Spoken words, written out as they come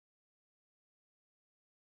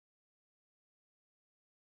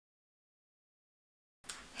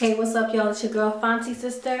Hey, what's up, y'all? It's your girl Fonty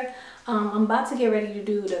Sister. I'm about to get ready to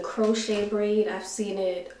do the crochet braid. I've seen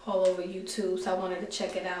it all over YouTube, so I wanted to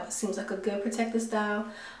check it out. It seems like a good protective style.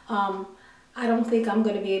 I don't think I'm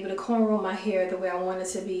going to be able to cornrow my hair the way I want it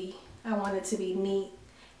to be. I want it to be neat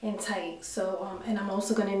and tight. So, and I'm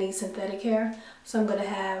also going to need synthetic hair. So I'm going to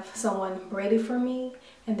have someone braid it for me,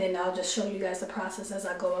 and then I'll just show you guys the process as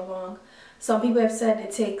I go along. Some people have said it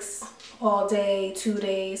takes all day, 2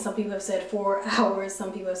 days. Some people have said 4 hours.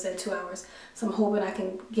 Some people have said 2 hours. So I'm hoping I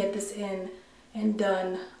can get this in and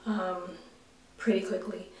done pretty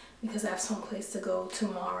quickly because I have some place to go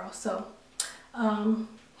tomorrow. So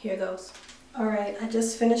here goes. All right, I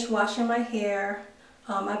just finished washing my hair.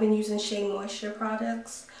 I've been using Shea Moisture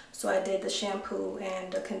products. So I did the shampoo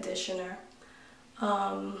and the conditioner.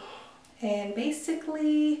 And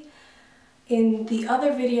basically, in the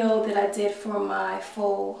other video that I did for my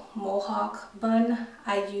faux mohawk bun,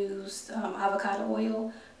 I used avocado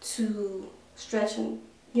oil to stretch and,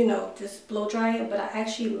 you know, just blow dry it. But I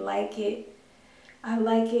actually like it. I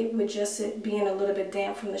like it with just it being a little bit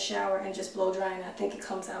damp from the shower and just blow drying. I think it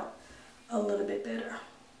comes out a little bit better.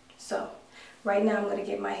 So right now I'm going to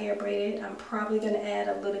get my hair braided. I'm probably going to add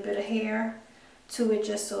a little bit of hair to it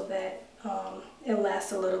just so that it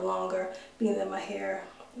lasts a little longer, being that my hair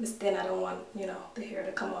is thin. I don't want, you know, the hair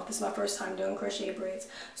to come off. This is my first time doing crochet braids.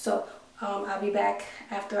 So I'll be back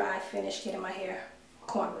after I finish getting my hair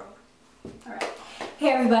cornrowed. All right. Hey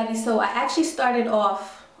everybody, so I actually started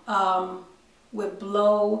off with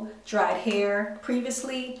blow dried hair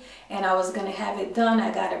previously, and I was gonna have it done.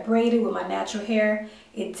 I got it braided with my natural hair.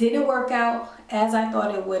 It didn't work out as I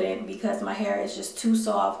thought it wouldn't because my hair is just too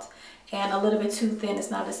soft and a little bit too thin. It's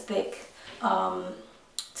not as thick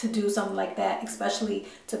to do something like that, especially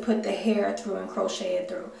to put the hair through and crochet it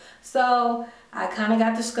through. So I kind of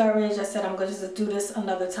got discouraged. I said I'm going to just do this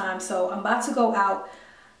another time. So I'm about to go out.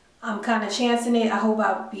 I'm kind of chancing it. I hope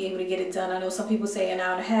I'll be able to get it done. I know some people say an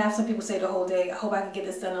hour and a half. Some people say the whole day. I hope I can get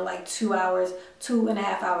this done in like 2 hours,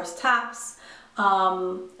 2.5 hours tops.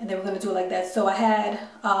 And then we're going to do it like that. So I had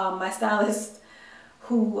my stylist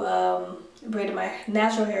who braided my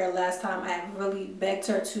natural hair last time. I really begged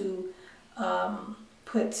her to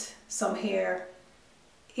put some hair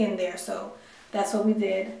in there. So that's what we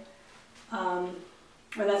did. Or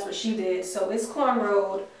that's what she did. So it's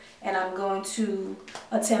cornrowed. And I'm going to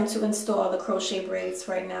attempt to install the crochet braids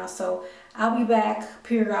right now. So I'll be back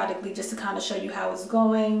periodically just to kind of show you how it's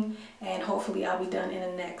going. And hopefully I'll be done in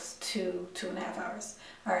the next 2.5 hours.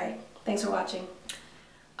 All right, thanks for watching.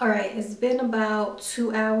 All right, it's been about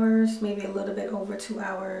 2 hours, maybe a little bit over 2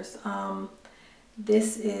 hours.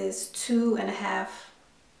 This is 2.5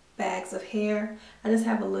 bags of hair. I just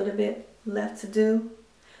have a little bit left to do,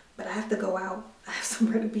 but I have to go out. I have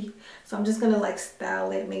somewhere to be. So I'm just going to like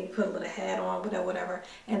style it, maybe put a little hat on, whatever.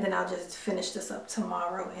 And then I'll just finish this up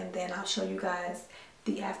tomorrow. And then I'll show you guys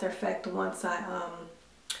the after effect once I,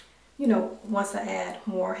 you know, once I add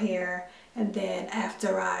more hair. And then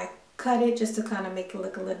after I cut it, just to kind of make it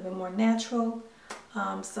look a little bit more natural.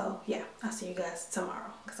 So yeah, I'll see you guys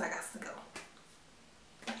tomorrow because I got to go.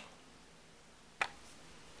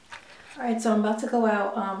 All right, so I'm about to go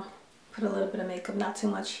out. Put a little bit of makeup, not too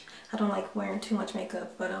much. I don't like wearing too much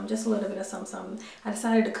makeup, but just a little bit of something. I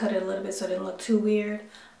decided to cut it a little bit so it didn't look too weird.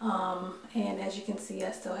 And as you can see,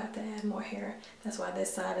 I still have to add more hair. That's why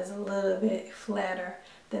this side is a little bit flatter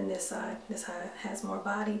than this side. This side has more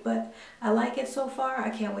body, but I like it so far. I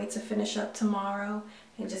can't wait to finish up tomorrow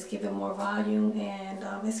and just give it more volume. And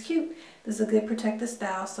it's cute. This is a good protective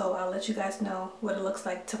style, so I'll let you guys know what it looks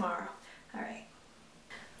like tomorrow. All right.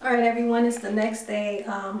 All right, everyone, it's the next day.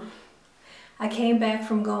 I came back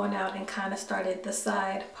from going out and kind of started the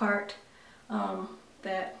side part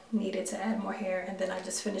that needed to add more hair, and then I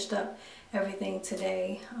just finished up everything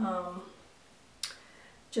today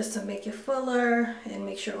just to make it fuller and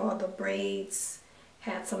make sure all the braids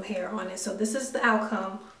had some hair on it. So this is the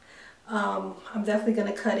outcome. I'm definitely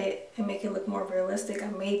going to cut it and make it look more realistic. I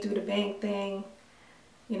may do the bang thing,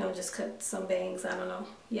 you know, just cut some bangs. I don't know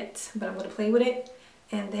yet, but I'm going to play with it,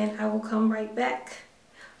 and then I will come right back.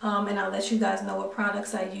 And I'll let you guys know what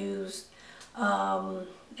products I used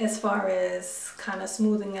as far as kind of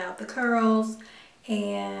smoothing out the curls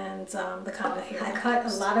and the kind of hair. I cut a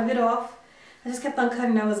lot of it off. I just kept on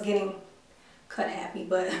cutting. I was getting cut happy,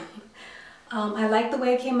 but I like the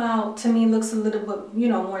way it came out. To me, it looks a little bit, you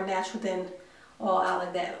know, more natural than all out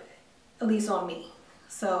of that, at least on me.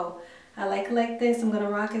 So I like this. I'm going to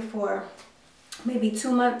rock it for maybe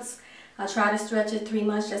 2 months. I'll try to stretch it 3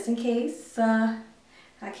 months just in case.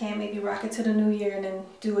 I can maybe rock it to the new year and then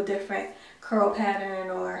do a different curl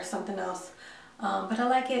pattern or something else. But I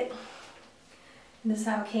like it. And this is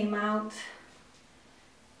how it came out.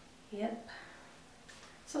 Yep.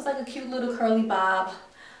 So it's like a cute little curly bob.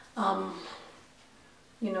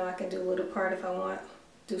 You know, I can do a little part if I want,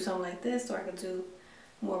 do something like this, or I could do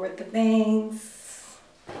more with the bangs.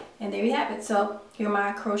 And there you have it. So here are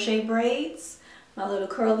my crochet braids, my little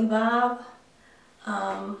curly bob.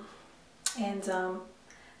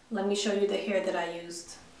 Let me show you the hair that I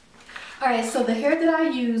used. Alright, so the hair that I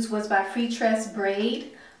used was by Freetress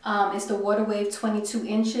Braid. It's the Waterwave 22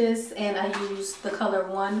 inches, and I used the color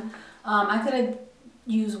 1. I could have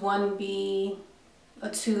used 1B, a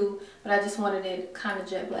 2, but I just wanted it kind of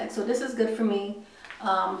jet black. So this is good for me.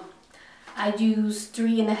 I used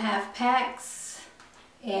 3.5 packs,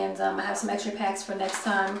 and I have some extra packs for next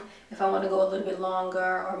time if I want to go a little bit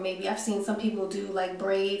longer, or maybe I've seen some people do like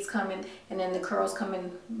braids coming and then the curls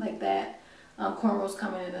coming like that. Cornrows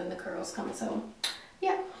coming and then the curls coming. So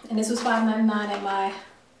yeah, and this was $5.99 at my,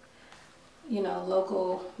 you know,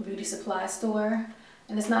 local beauty supply store,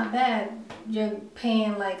 and it's not bad. You're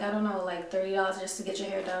paying like, I don't know, like $30 just to get your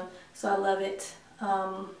hair done. So I love it.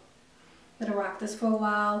 I'm gonna rock this for a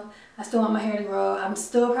while. I still want my hair to grow. I'm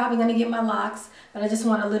still probably gonna get my locks, but I just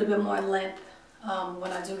want a little bit more length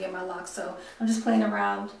when I do get my locks. So I'm just playing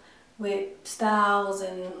around with styles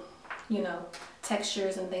and, you know,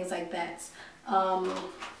 textures and things like that.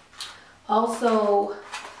 Also,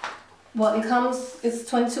 well, it's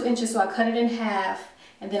 22 inches, so I cut it in half,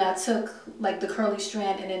 and then I took like the curly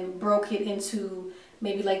strand and then broke it into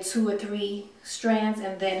maybe like 2 or 3 strands,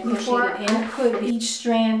 and then crocheted in. I put each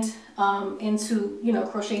strand into, you know,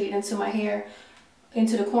 crocheted into my hair,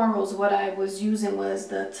 into the cornrows. What I was using was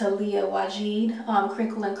the Talia Wajid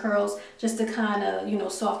Crinkle and Curls, just to kind of, you know,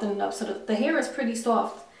 soften it up. So the hair is pretty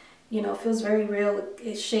soft, you know, feels very real.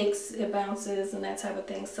 It shakes, it bounces, and that type of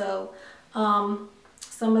thing. So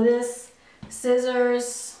some of this,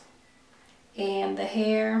 scissors, and the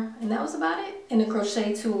hair, and that was about it. And the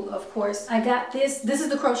crochet tool, of course. I got this is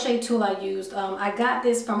the crochet tool I used. I got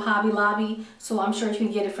this from Hobby Lobby, so I'm sure you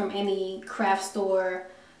can get it from any craft store,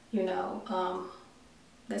 you know,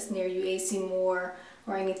 that's near you, AC Moore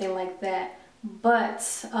or anything like that. But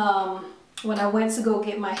when I went to go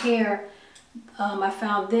get my hair, I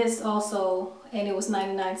found this also, and it was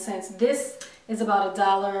 99 cents. This is about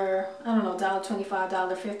 $1, I don't know, $1.25,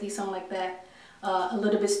 $1.50, something like that. A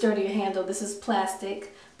little bit sturdier handle. This is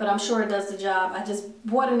plastic, but I'm sure it does the job. I just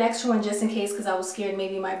bought an extra one just in case, because I was scared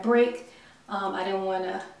maybe it might break. I didn't want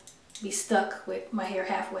to be stuck with my hair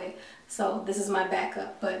halfway. So this is my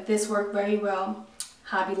backup, but this worked very well.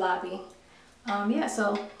 Hobby Lobby. Yeah,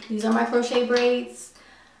 so these are my crochet braids.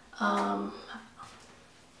 And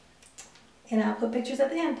I'll put pictures at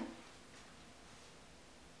the end.